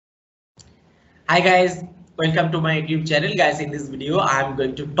Hi guys, welcome to my YouTube channel. Guys, in this video, I'm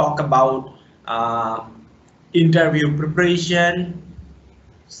going to talk about interview preparation,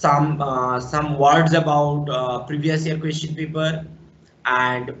 some words about previous year question paper,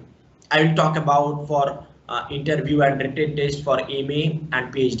 and I will talk about for interview and written test for MA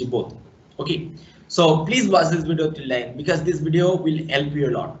and PhD both. Okay, so please watch this video till end because this video will help you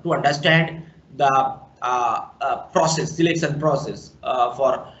a lot to understand the selection process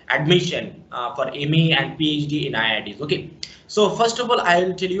for admission for MA and PhD in IITs. Okay, so first of all, I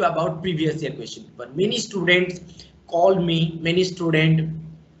will tell you about previous year question paper. Many students called me, many students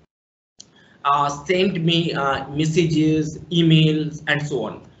sent me messages, emails, and so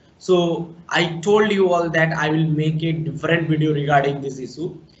on. So I told you all that I will make a different video regarding this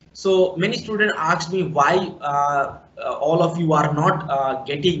issue. So many students asked me why all of you are not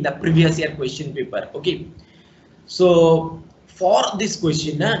getting the previous year question paper. Okay, so for this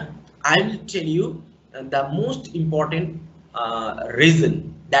question, I will tell you the most important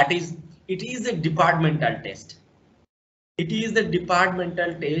reason, that is, it is a departmental test. It is the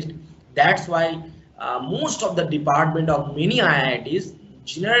departmental test. That's why most of the department of many IITs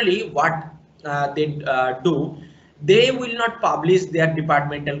generally what they do, they will not publish their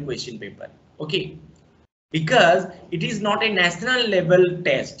departmental question paper. Okay, because it is not a national level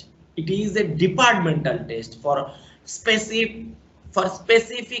test. It is a departmental test for specific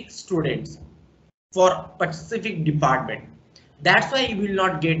students, for specific department. That's why you will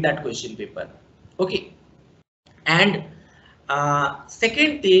not get that question paper. Okay, and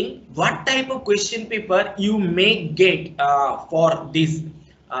second thing, what type of question paper you may get for this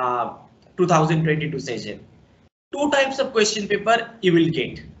 2022 session? Two types of question paper you will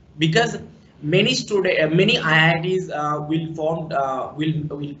get, because many IITs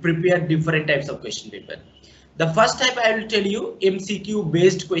will prepare different types of question paper. The first type I will tell you, MCQ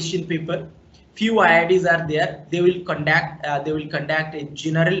based question paper. Few IITs are there. They will conduct a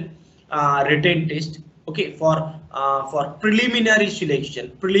general written test. Okay, for preliminary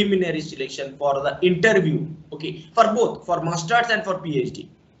selection for the interview. Okay, for both, for masters and for PhD.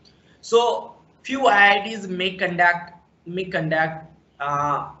 So few IITs may conduct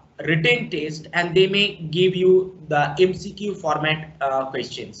written test, and they may give you the MCQ format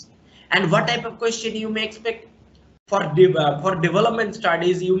questions. And what type of question you may expect? For development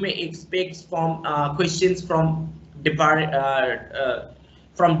studies, you may expect from questions from different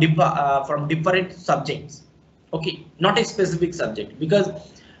subjects. Okay, not a specific subject, because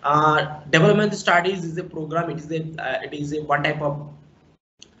development studies is a program. It is a one type of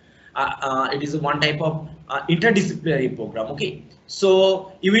interdisciplinary program. Okay,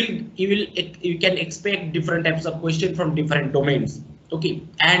 so you can expect different types of questions from different domains. Okay,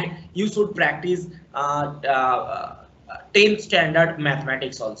 and you should practice 10th standard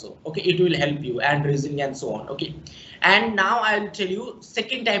mathematics also. Okay, it will help you, and reasoning and so on. Okay, and now I will tell you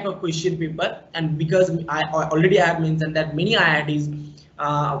second type of question paper, and because I already have mentioned that many IITs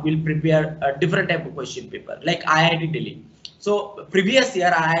will prepare a different type of question paper, like IIT Delhi. So previous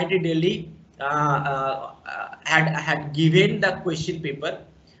year IIT Delhi had given the question paper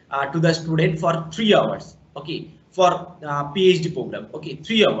to the student for 3 hours. Okay, for PhD program. Okay,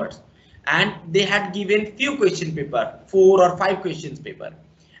 3 hours, and they had given few question paper, 4 or 5 questions paper,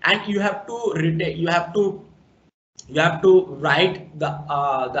 and you have to write the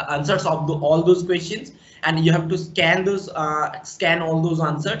answers of all those questions, and you have to scan all those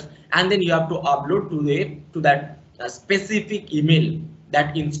answers, and then you have to upload to that specific email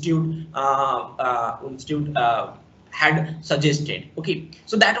that institute had suggested. Okay,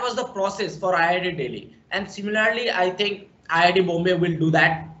 so that was the process for IIT Delhi, and similarly I think IIT Bombay will do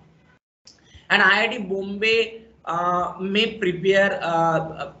that, and IIT Bombay may prepare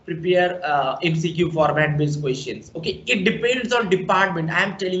MCQ format based questions. Okay, it depends on department. I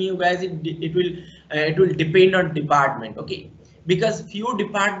am telling you guys, it will depend on department. Okay, because few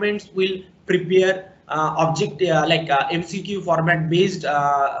departments will prepare MCQ format based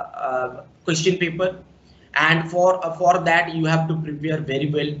question paper, and for that you have to prepare very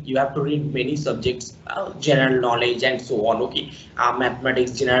well. You have to read many subjects, general knowledge and so on. Okay,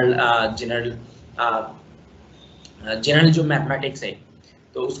 mathematics, general जो mathematics है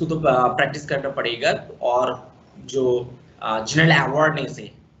तो उसको तो practice करना पड़ेगा, और जो general awareness है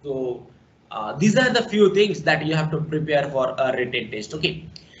तो these are the few things that you have to prepare for a written test. Okay,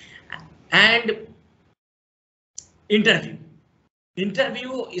 and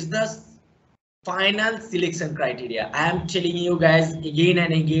interview is the final selection criteria. I am telling you guys again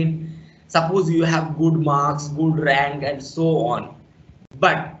and again. Suppose you have good marks, good rank and so on,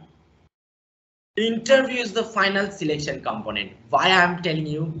 but interview is the final selection component. Why I am telling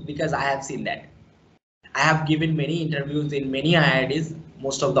you? Because I have seen that. I have given many interviews in many IITs,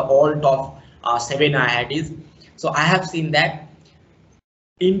 most of the all top 7 IITs. So I have seen that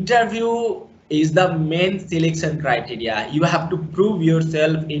interview is the main selection criteria. You have to prove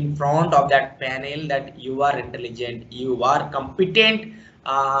yourself in front of that panel that you are intelligent, you are competent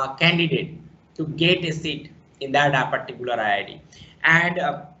candidate to get a seat in that particular IIT, and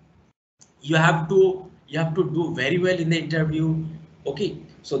you have to do very well in the interview. Okay,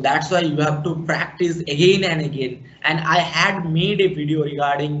 so that's why you have to practice again and again. And I had made a video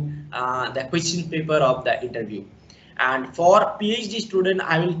regarding the question paper of the interview. And for PhD student,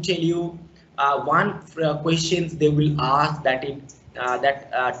 I will tell you one questions they will ask that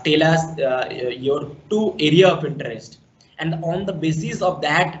tell us your two area of interest, and on the basis of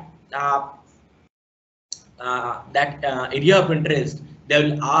that area of interest, they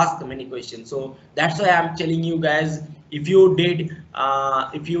will ask many questions. So that's why I'm telling you guys, if you did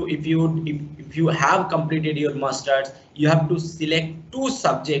if you have completed your masters, you have to select two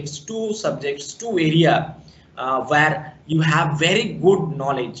area where you have very good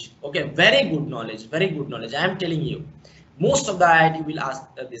knowledge. Okay, very good knowledge. I am telling you, most of the IIT will ask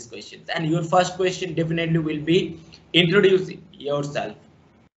these questions, and your first question definitely will be introduce yourself.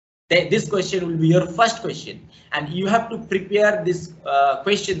 This question will be your first question, and you have to prepare these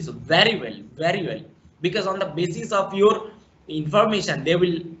questions very well, because on the basis of your information they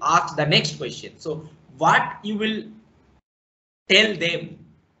will ask the next question. So what you will tell the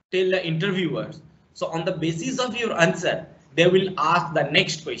interviewers, so on the basis of your answer they will ask the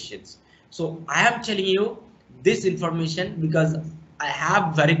next questions. So I am telling you this information because I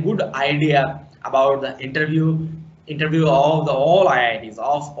have very good idea about the interview of the all IITs,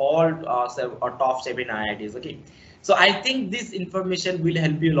 of all top 7 IITs. Okay, so I think this information will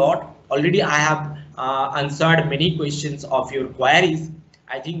help you a lot. Already I have answered many questions of your queries.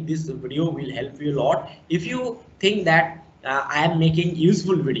 I think this video will help you a lot. If you think that I am making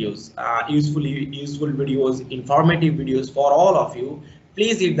useful videos, informative videos for all of you,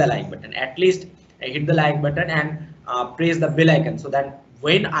 please hit the like button. At least hit the like button and press the bell icon, so that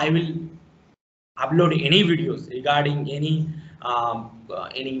when I will upload any videos regarding any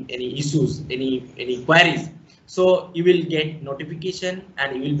issues, any queries, so you will get notification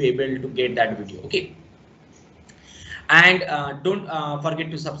and you will be able to get that video. Okay, and don't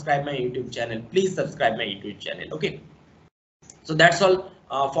forget to subscribe my YouTube channel. Please subscribe my YouTube channel. Okay, so that's all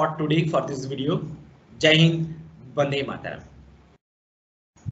for today for this video. Jai Hind, Vande Mataram.